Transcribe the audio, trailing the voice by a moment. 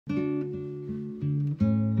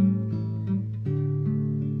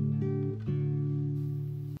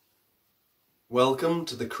Welcome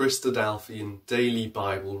to the Christadelphian Daily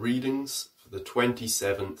Bible Readings for the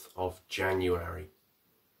 27th of January.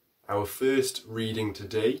 Our first reading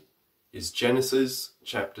today is Genesis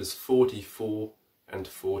chapters 44 and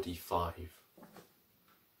 45.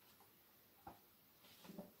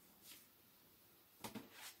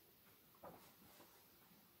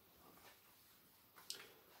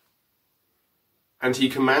 And he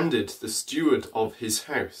commanded the steward of his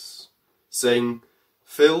house, saying,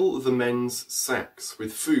 "Fill the men's sacks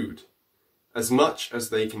with food, as much as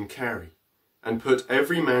they can carry, and put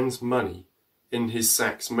every man's money in his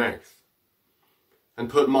sack's mouth. And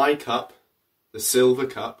put my cup, the silver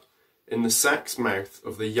cup, in the sack's mouth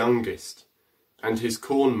of the youngest, and his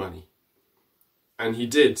corn money." And he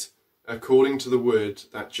did according to the word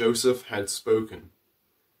that Joseph had spoken.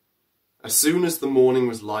 As soon as the morning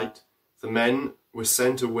was light, the men were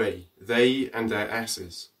sent away, they and their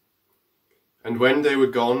asses. And when they were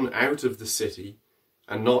gone out of the city,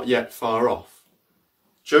 and not yet far off,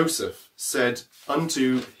 Joseph said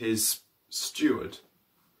unto his steward,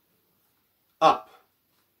 "Up,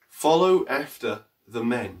 follow after the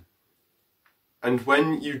men, and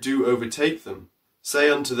when you do overtake them, say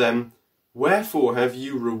unto them, Wherefore have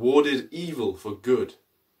you rewarded evil for good?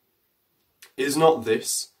 Is not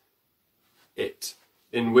this it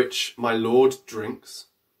in which my Lord drinks,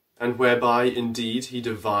 and whereby indeed he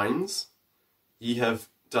divines? Ye have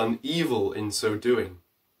done evil in so doing."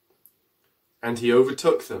 And he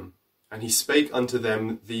overtook them, and he spake unto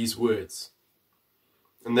them these words.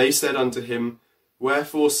 And they said unto him,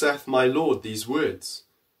 "Wherefore saith my Lord these words?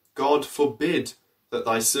 God forbid that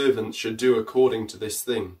thy servant should do according to this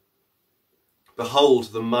thing.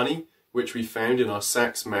 Behold, the money which we found in our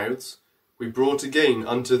sacks' mouths, we brought again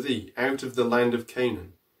unto thee out of the land of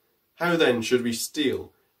Canaan. How then should we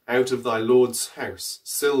steal out of thy Lord's house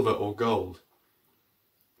silver or gold?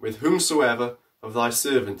 With whomsoever of thy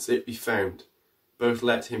servants it be found, both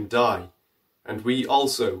let him die, and we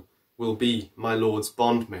also will be my Lord's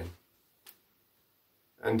bondmen."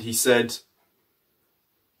 And he said,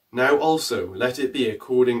 "Now also let it be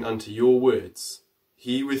according unto your words.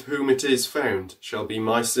 He with whom it is found shall be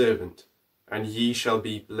my servant, and ye shall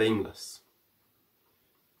be blameless."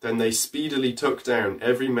 Then they speedily took down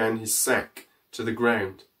every man his sack to the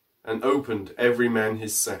ground, and opened every man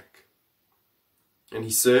his sack. And he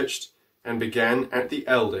searched, and began at the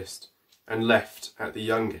eldest, and left at the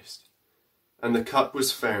youngest. And the cup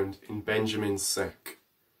was found in Benjamin's sack.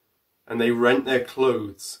 And they rent their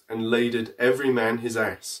clothes, and laded every man his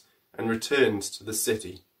ass, and returned to the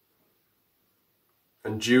city.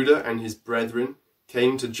 And Judah and his brethren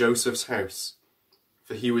came to Joseph's house,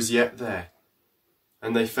 for he was yet there.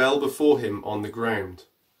 And they fell before him on the ground.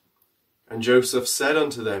 And Joseph said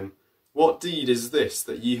unto them, "What deed is this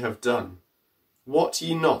that ye have done? Wot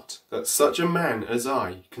ye not that such a man as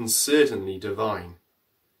I can certainly divine?"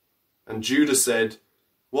 And Judah said,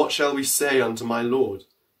 "What shall we say unto my Lord?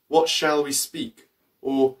 What shall we speak?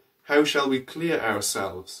 Or how shall we clear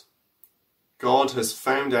ourselves? God has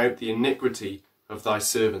found out the iniquity of thy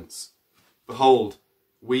servants. Behold,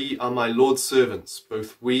 we are my Lord's servants,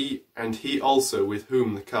 both we and he also with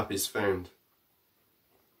whom the cup is found."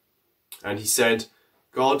 And he said,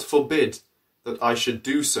 "God forbid that I should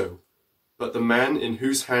do so, but the man in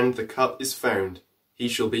whose hand the cup is found, he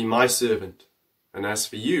shall be my servant. And as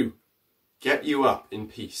for you, get you up in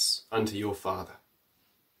peace unto your father."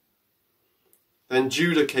 Then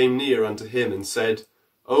Judah came near unto him and said,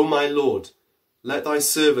 "O my Lord, let thy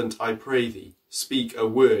servant, I pray thee, speak a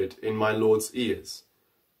word in my Lord's ears,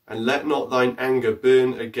 and let not thine anger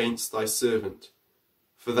burn against thy servant,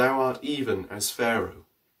 for thou art even as Pharaoh."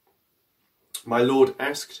 My Lord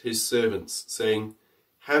asked his servants, saying,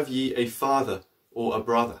 "Have ye a father or a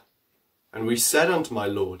brother?" And we said unto my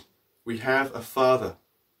Lord, "We have a father,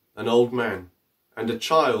 an old man, and a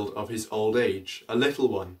child of his old age, a little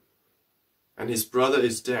one. And his brother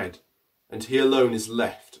is dead, and he alone is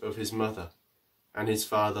left of his mother, and his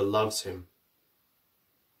father loves him."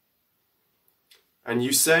 And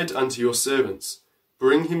you said unto your servants,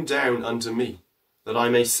 "Bring him down unto me, that I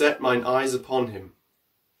may set mine eyes upon him."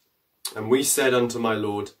 And we said unto my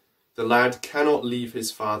Lord, "The lad cannot leave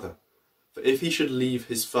his father, for if he should leave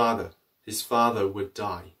his father would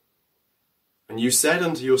die." And you said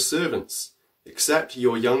unto your servants, "Except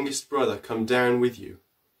your youngest brother come down with you,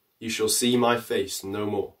 you shall see my face no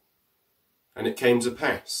more." And it came to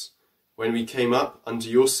pass, when we came up unto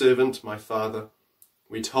your servant my father,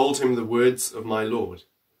 we told him the words of my Lord.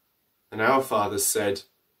 And our fathers said,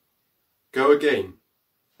 "Go again,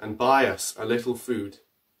 and buy us a little food."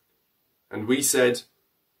 And we said,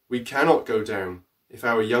 "We cannot go down, if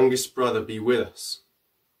our youngest brother be with us."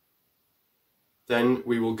 then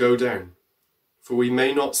we will go down, for we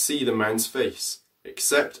may not see the man's face,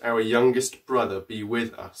 except our youngest brother be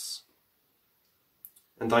with us.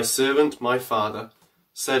 And thy servant my father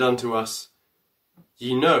said unto us,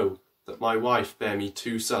 Ye know that my wife bare me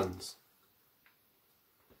 2 sons.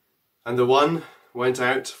 And the one went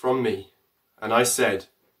out from me, and I said,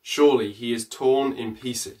 Surely he is torn in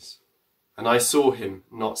pieces, and I saw him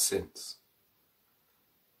not since.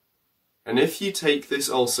 And if ye take this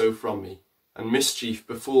also from me, and mischief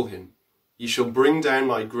befall him, ye shall bring down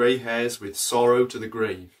my grey hairs with sorrow to the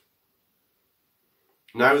grave.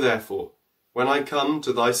 Now therefore, when I come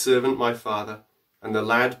to thy servant my father, and the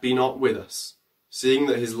lad be not with us, seeing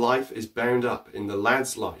that his life is bound up in the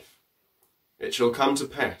lad's life, it shall come to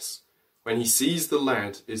pass, when he sees the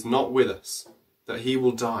lad is not with us, that he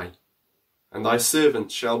will die, and thy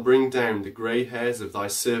servant shall bring down the grey hairs of thy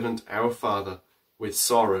servant our father with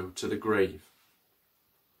sorrow to the grave.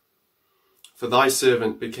 For thy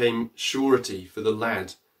servant became surety for the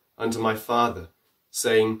lad unto my father,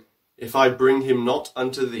 saying, If I bring him not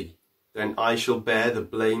unto thee, then I shall bear the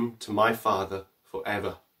blame to my father for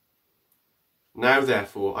ever. Now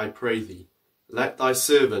therefore, I pray thee, let thy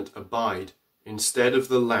servant abide instead of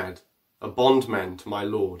the lad, a bondman to my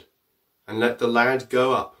lord, and let the lad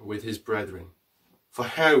go up with his brethren. For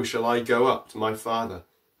how shall I go up to my father,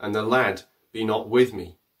 and the lad be not with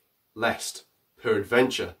me, lest,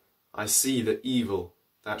 peradventure, I see the evil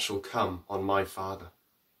that shall come on my father?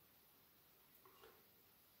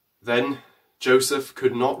 Then Joseph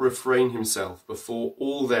could not refrain himself before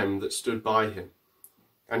all them that stood by him,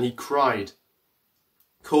 and he cried,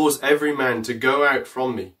 Cause every man to go out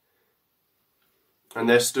from me. And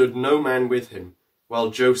there stood no man with him,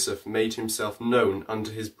 while Joseph made himself known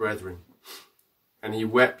unto his brethren. And he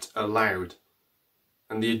wept aloud,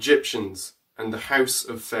 and the Egyptians and the house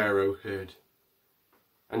of Pharaoh heard.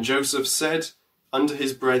 And Joseph said unto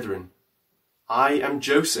his brethren, I am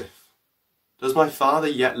Joseph. Does my father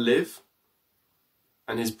yet live?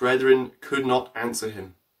 And his brethren could not answer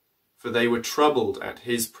him, for they were troubled at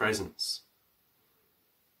his presence.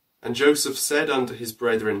 And Joseph said unto his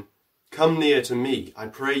brethren, Come near to me, I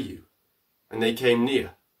pray you. And they came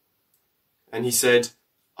near. And he said,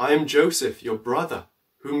 I am Joseph, your brother,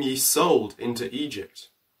 whom ye sold into Egypt.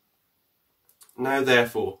 Now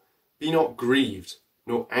therefore, be not grieved,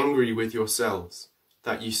 nor angry with yourselves,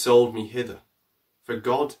 that ye sold me hither. For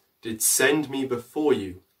God did send me before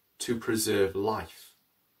you to preserve life.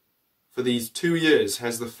 For these 2 years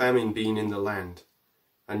has the famine been in the land,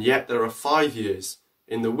 and yet there are 5 years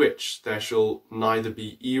in the which there shall neither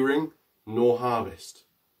be earing nor harvest.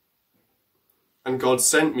 And God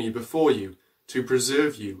sent me before you to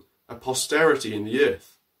preserve you a posterity in the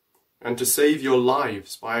earth, and to save your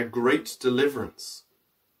lives by a great deliverance.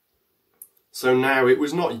 So now it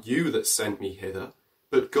was not you that sent me hither,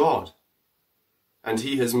 but God. And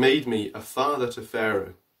he has made me a father to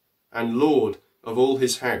Pharaoh, and lord of all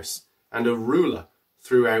his house, and a ruler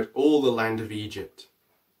throughout all the land of Egypt.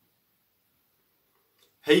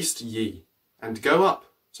 Haste ye, and go up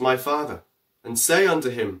to my father, and say unto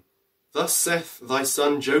him, Thus saith thy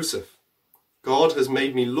son Joseph, God has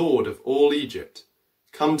made me lord of all Egypt.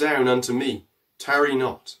 Come down unto me, tarry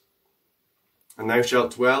not. And thou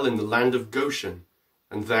shalt dwell in the land of Goshen,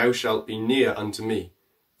 and thou shalt be near unto me,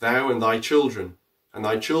 thou and thy children, and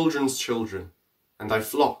thy children's children, and thy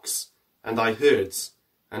flocks, and thy herds,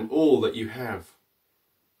 and all that you have.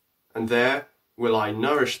 And there will I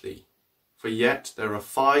nourish thee, for yet there are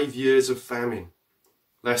 5 years of famine,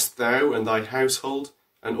 lest thou and thy household,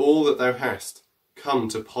 and all that thou hast, come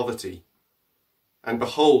to poverty. And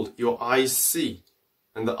behold, your eyes see,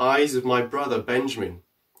 and the eyes of my brother Benjamin,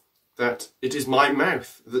 that it is my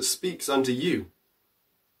mouth that speaks unto you.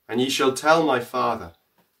 And ye shall tell my father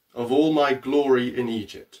of all my glory in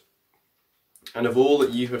Egypt, and of all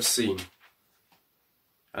that ye have seen.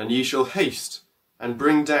 And ye shall haste, and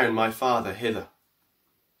bring down my father hither.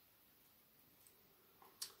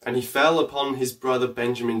 And he fell upon his brother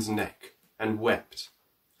Benjamin's neck, and wept,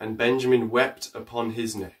 and Benjamin wept upon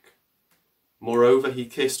his neck. Moreover, he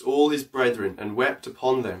kissed all his brethren, and wept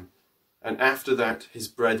upon them, and after that his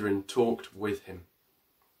brethren talked with him.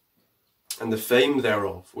 And the fame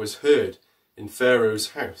thereof was heard in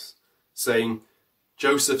Pharaoh's house, saying,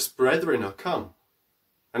 Joseph's brethren are come.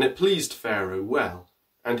 And it pleased Pharaoh well,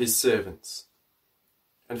 and his servants.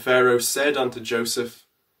 And Pharaoh said unto Joseph,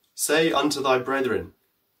 Say unto thy brethren,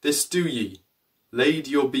 This do ye, lade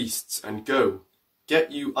your beasts, and go,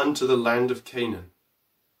 get you unto the land of Canaan.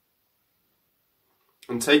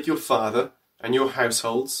 And take your father and your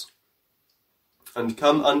households, and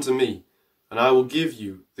come unto me, and I will give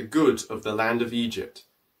you the good of the land of Egypt,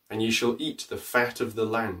 and ye shall eat the fat of the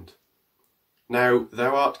land. Now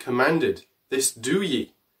thou art commanded, this do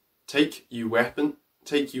ye, take you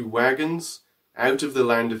wagons out of the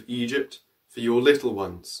land of Egypt for your little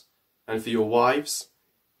ones, and for your wives,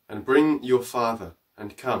 and bring your father,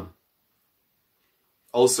 and come.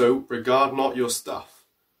 Also regard not your stuff,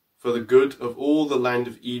 for the good of all the land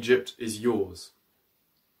of Egypt is yours.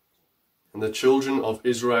 And the children of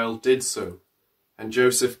Israel did so, and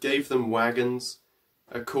Joseph gave them wagons,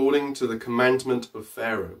 according to the commandment of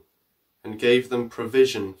Pharaoh, and gave them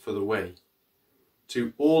provision for the way.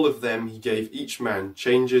 To all of them he gave each man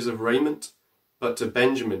changes of raiment, but to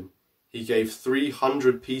Benjamin he gave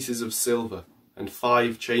 300 pieces of silver and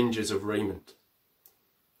 5 changes of raiment.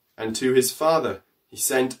 And to his father he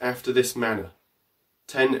sent after this manner: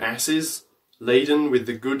 10 asses laden with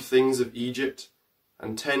the good things of Egypt,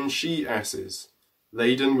 and 10 she-asses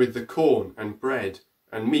laden with the corn and bread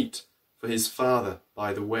and meat for his father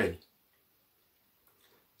by the way.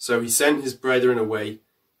 So he sent his brethren away,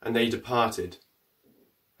 and they departed.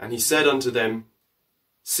 And he said unto them,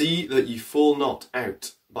 See that ye fall not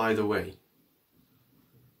out by the way.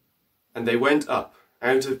 And they went up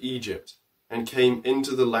out of Egypt, and came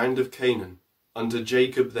into the land of Canaan, unto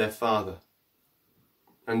Jacob their father,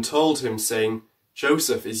 and told him, saying,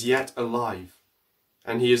 Joseph is yet alive,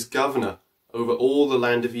 and he is governor over all the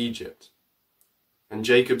land of Egypt. And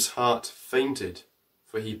Jacob's heart fainted,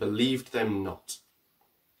 for he believed them not.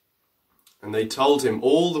 And they told him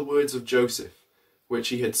all the words of Joseph, which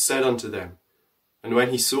he had said unto them. And when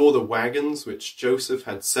he saw the wagons which Joseph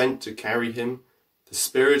had sent to carry him, the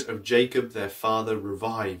spirit of Jacob their father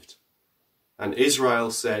revived. And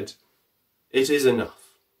Israel said, It is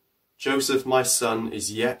enough. Joseph my son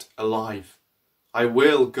is yet alive. I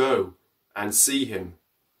will go and see him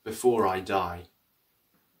before I die.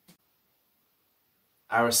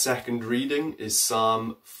 Our second reading is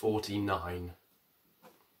Psalm 49.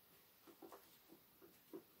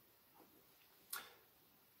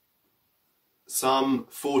 Psalm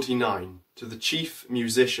 49, to the chief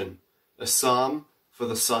musician, a psalm for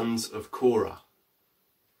the sons of Korah.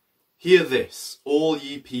 Hear this, all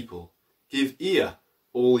ye people, give ear,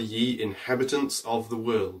 all ye inhabitants of the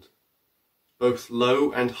world, both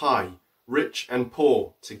low and high, rich and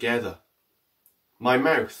poor together. My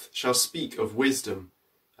mouth shall speak of wisdom,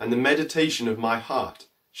 and the meditation of my heart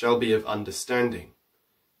shall be of understanding.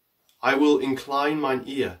 I will incline mine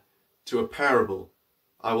ear to a parable,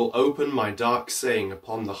 I will open my dark saying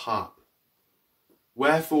upon the harp.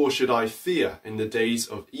 Wherefore should I fear in the days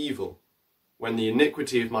of evil, when the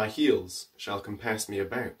iniquity of my heels shall compass me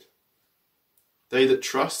about? They that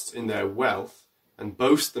trust in their wealth, and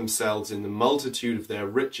boast themselves in the multitude of their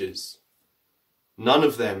riches, none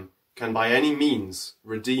of them can by any means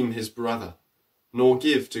redeem his brother, nor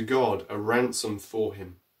give to God a ransom for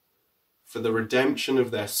him. For the redemption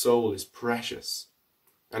of their soul is precious,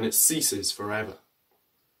 and it ceases forever.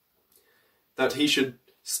 That he should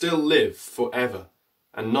still live forever,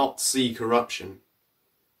 and not see corruption.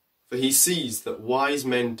 For he sees that wise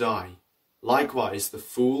men die, likewise the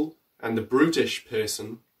fool and the brutish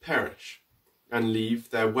person perish, and leave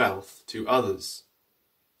their wealth to others.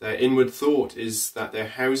 Their inward thought is that their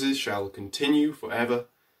houses shall continue forever,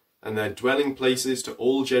 and their dwelling places to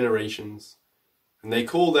all generations, and they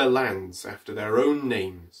call their lands after their own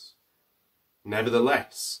names.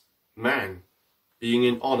 Nevertheless, man, being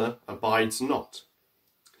in honour, abides not.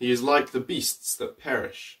 He is like the beasts that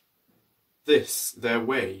perish. This their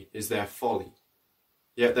way is their folly,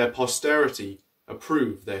 yet their posterity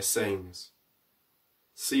approve their sayings.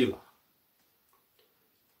 Selah.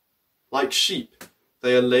 Like sheep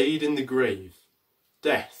they are laid in the grave.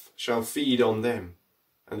 Death shall feed on them,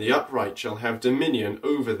 and the upright shall have dominion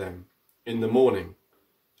over them in the morning,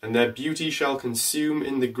 and their beauty shall consume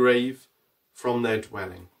in the grave from their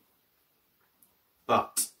dwelling.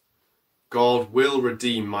 But God will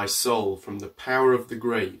redeem my soul from the power of the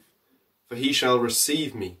grave, for he shall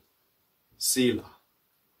receive me. Selah.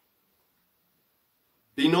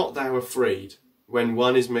 Be not thou afraid when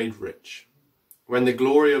one is made rich, when the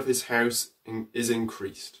glory of his house is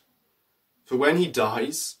increased. For when he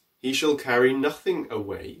dies, he shall carry nothing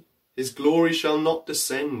away, his glory shall not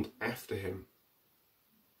descend after him.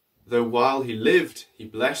 Though while he lived he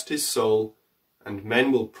blessed his soul, and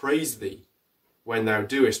men will praise thee, when thou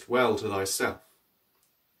doest well to thyself.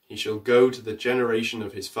 He shall go to the generation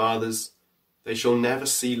of his fathers, they shall never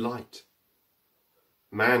see light.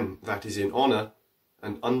 Man that is in honour,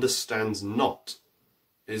 and understands not,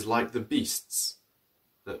 is like the beasts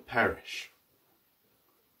that perish.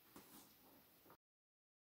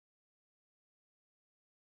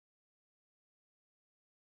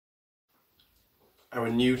 Our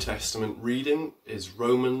New Testament reading is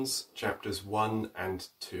Romans chapters 1 and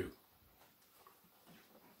 2.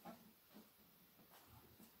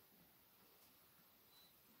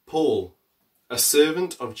 Paul, a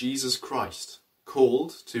servant of Jesus Christ,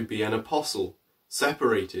 called to be an apostle,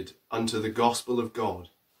 separated unto the gospel of God,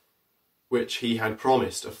 which he had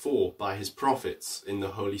promised afore by his prophets in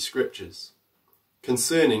the Holy Scriptures,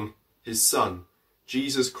 concerning his Son,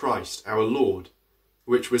 Jesus Christ our Lord,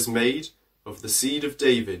 which was made of the seed of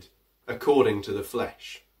David, according to the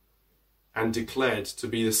flesh, and declared to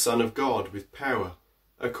be the Son of God with power,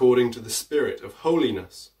 according to the Spirit of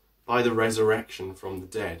holiness, by the resurrection from the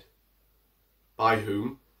dead, by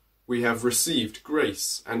whom we have received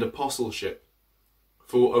grace and apostleship,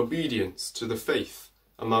 for obedience to the faith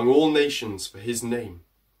among all nations for his name,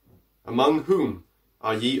 among whom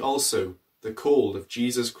are ye also the called of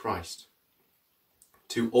Jesus Christ.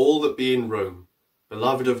 To all that be in Rome,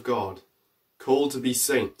 beloved of God, called to be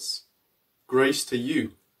saints, grace to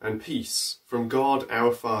you and peace from God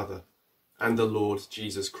our Father and the Lord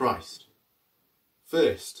Jesus Christ.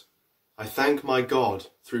 First, I thank my God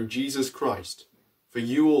through Jesus Christ for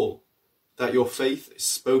you all, that your faith is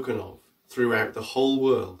spoken of throughout the whole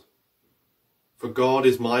world. For God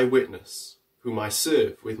is my witness, whom I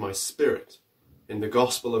serve with my spirit in the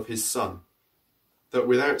gospel of his Son, that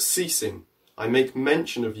without ceasing I make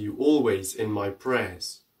mention of you always in my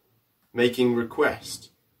prayers, making request,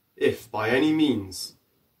 if by any means,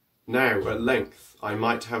 now at length I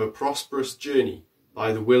might have a prosperous journey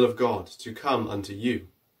by the will of God to come unto you.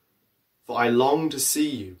 For I long to see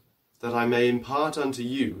you, that I may impart unto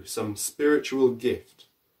you some spiritual gift,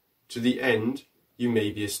 to the end you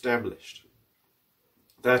may be established.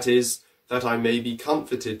 That is, that I may be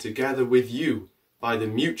comforted together with you by the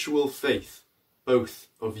mutual faith, both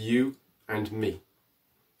of you and me.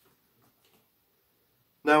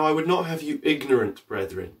 Now I would not have you ignorant,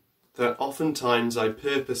 brethren, that oftentimes I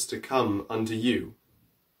purposed to come unto you,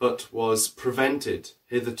 but was prevented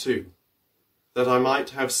hitherto, that I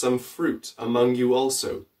might have some fruit among you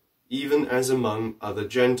also, even as among other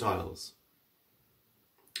Gentiles.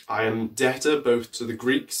 I am debtor both to the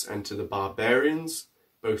Greeks and to the barbarians,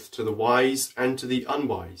 both to the wise and to the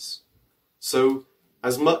unwise. So,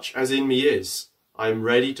 as much as in me is, I am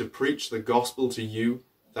ready to preach the gospel to you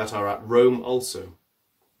that are at Rome also.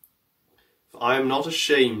 For I am not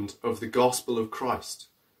ashamed of the gospel of Christ,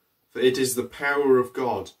 for it is the power of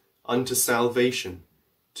God unto salvation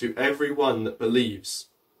to every one that believes,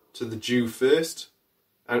 to the Jew first,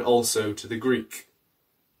 and also to the Greek.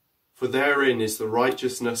 For therein is the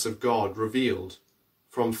righteousness of God revealed,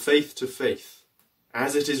 from faith to faith,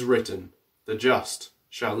 as it is written, the just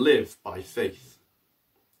shall live by faith.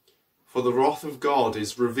 For the wrath of God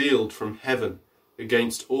is revealed from heaven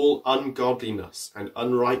against all ungodliness and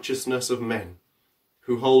unrighteousness of men,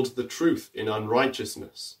 who hold the truth in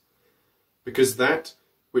unrighteousness, because that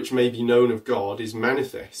which may be known of God is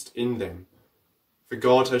manifest in them, for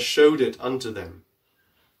God has showed it unto them.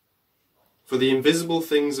 For the invisible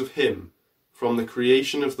things of him, from the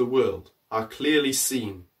creation of the world, are clearly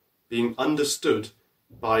seen, being understood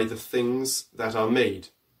by the things that are made,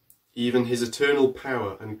 even his eternal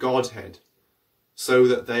power and Godhead, so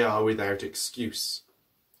that they are without excuse.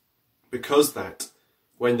 Because that,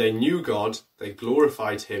 when they knew God, they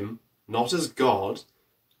glorified him, not as God,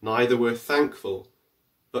 neither were thankful,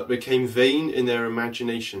 but became vain in their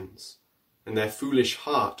imaginations, and their foolish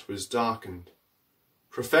heart was darkened.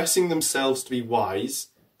 Professing themselves to be wise,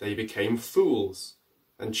 they became fools,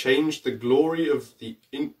 and changed the glory of the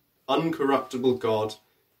uncorruptible God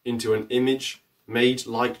into an image made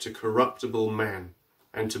like to corruptible man,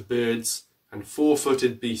 and to birds, and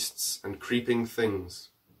four-footed beasts, and creeping things.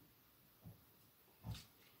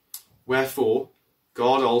 Wherefore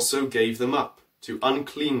God also gave them up to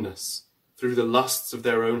uncleanness through the lusts of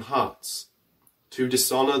their own hearts, to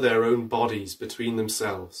dishonour their own bodies between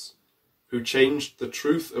themselves, who changed the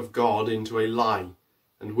truth of God into a lie,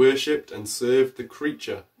 and worshipped and served the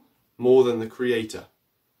creature more than the Creator,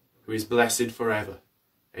 who is blessed for ever.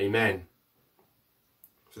 Amen.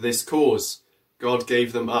 For this cause God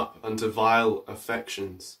gave them up unto vile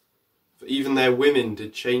affections, for even their women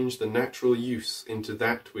did change the natural use into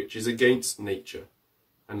that which is against nature,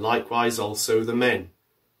 and likewise also the men,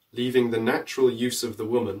 leaving the natural use of the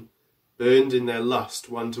woman, burned in their lust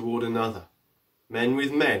one toward another, men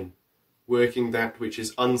with men, working that which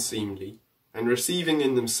is unseemly, and receiving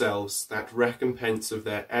in themselves that recompense of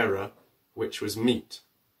their error which was meet.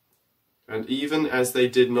 And even as they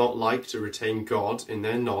did not like to retain God in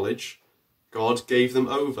their knowledge, God gave them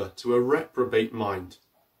over to a reprobate mind,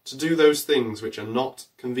 to do those things which are not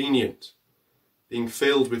convenient, being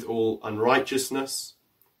filled with all unrighteousness,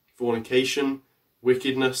 fornication,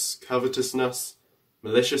 wickedness, covetousness,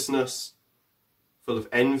 maliciousness, full of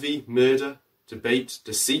envy, murder, debate,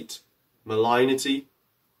 deceit, malignity,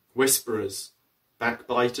 whisperers,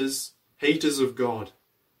 backbiters, haters of God,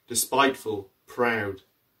 despiteful, proud,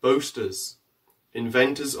 boasters,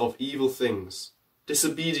 inventors of evil things,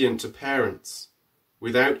 disobedient to parents,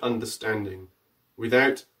 without understanding,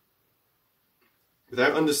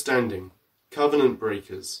 covenant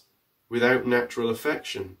breakers, without natural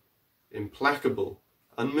affection, implacable,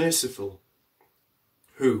 unmerciful,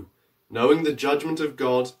 who, knowing the judgment of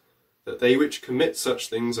God, that they which commit such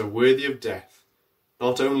things are worthy of death,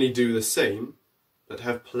 not only do the same, but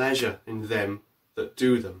have pleasure in them that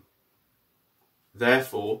do them.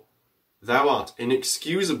 Therefore, thou art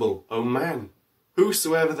inexcusable, O man,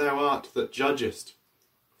 whosoever thou art that judgest.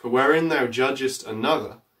 For wherein thou judgest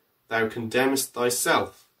another, thou condemnest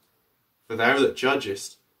thyself. For thou that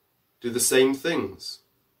judgest do the same things.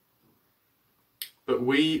 But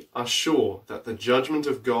we are sure that the judgment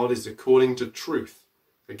of God is according to truth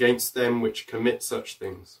against them which commit such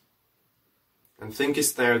things. And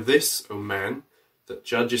thinkest thou this, O man, that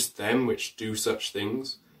judgest them which do such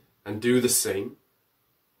things, and do the same,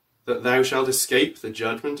 that thou shalt escape the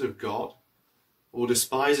judgment of God? Or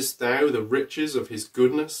despisest thou the riches of his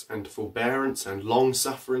goodness and forbearance and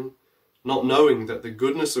long-suffering, not knowing that the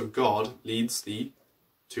goodness of God leads thee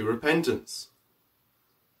to repentance?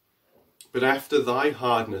 But after thy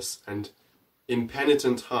hardness and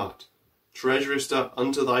impenitent heart treasurest up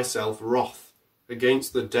unto thyself wrath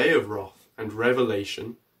against the day of wrath and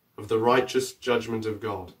revelation of the righteous judgment of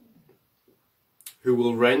God, who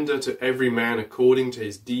will render to every man according to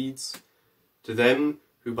his deeds, to them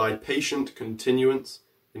who by patient continuance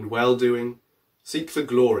in well-doing seek for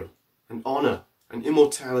glory and honour and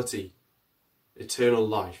immortality, eternal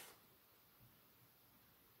life.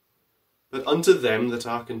 But unto them that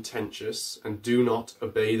are contentious and do not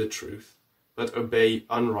obey the truth, but obey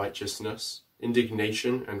unrighteousness,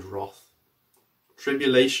 indignation and wrath,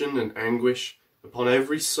 tribulation and anguish upon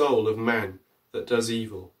every soul of man that does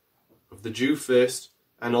evil, of the Jew first,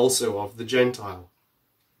 and also of the Gentile.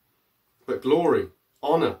 But glory,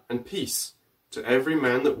 honour, and peace to every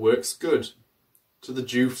man that works good, to the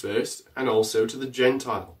Jew first, and also to the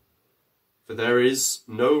Gentile. For there is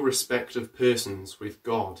no respect of persons with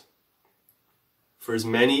God. For as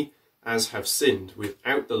many as have sinned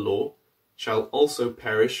without the law shall also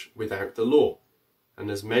perish without the law, and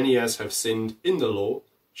as many as have sinned in the law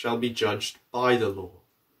shall be judged by the law.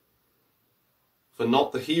 For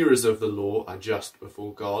not the hearers of the law are just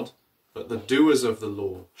before God, but the doers of the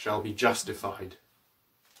law shall be justified.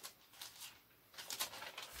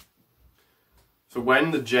 For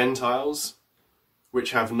when the Gentiles,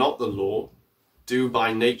 which have not the law, do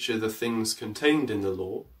by nature the things contained in the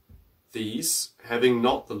law, these, having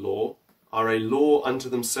not the law, are a law unto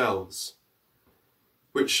themselves,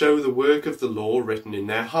 which show the work of the law written in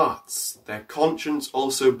their hearts, their conscience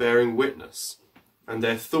also bearing witness, and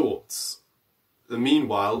their thoughts, the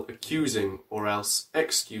meanwhile accusing or else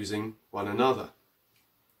excusing one another.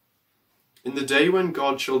 In the day when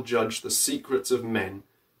God shall judge the secrets of men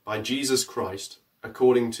by Jesus Christ,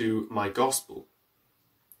 according to my gospel.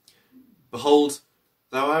 Behold,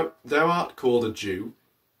 thou art called a Jew,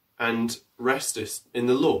 and restest in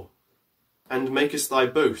the law, and makest thy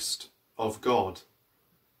boast of God,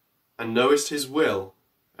 and knowest his will,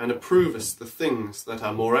 and approvest the things that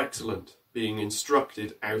are more excellent, being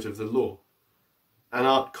instructed out of the law, and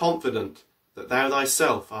art confident that thou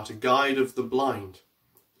thyself art a guide of the blind,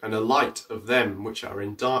 and a light of them which are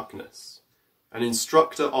in darkness, an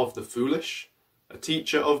instructor of the foolish, a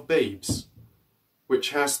teacher of babes,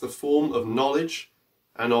 which has the form of knowledge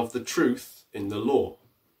and of the truth in the law.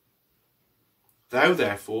 Thou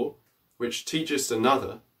therefore, which teachest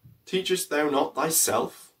another, teachest thou not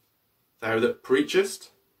thyself? Thou that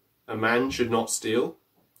preachest, a man should not steal,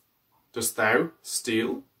 dost thou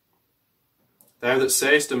steal? Thou that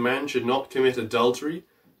sayest a man should not commit adultery,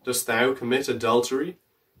 dost thou commit adultery?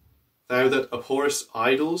 Thou that abhorrest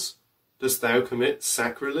idols, dost thou commit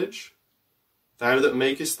sacrilege? Thou that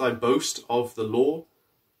makest thy boast of the law,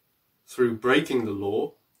 through breaking the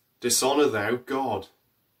law, dishonour thou God.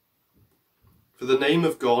 For the name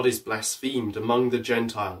of God is blasphemed among the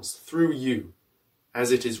Gentiles through you,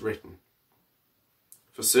 as it is written.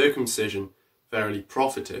 For circumcision verily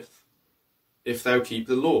profiteth, if thou keep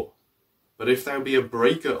the law. But if thou be a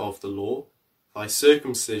breaker of the law, thy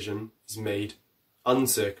circumcision is made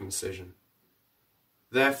uncircumcision.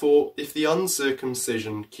 Therefore, if the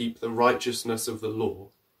uncircumcision keep the righteousness of the law,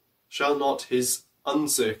 shall not his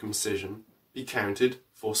uncircumcision be counted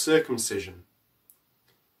for circumcision?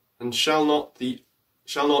 And shall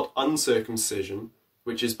not uncircumcision,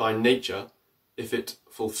 which is by nature, if it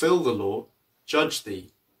fulfil the law, judge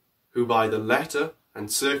thee, who by the letter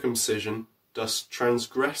and circumcision dost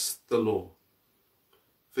transgress the law?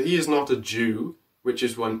 For he is not a Jew, which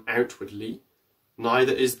is one outwardly,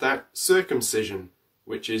 neither is that circumcision,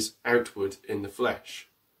 which is outward in the flesh.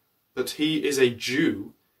 But he is a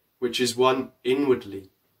Jew, which is one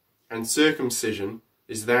inwardly, and circumcision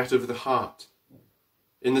is that of the heart,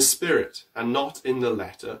 in the spirit and not in the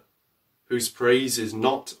letter, whose praise is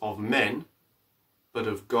not of men, but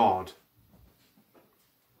of God.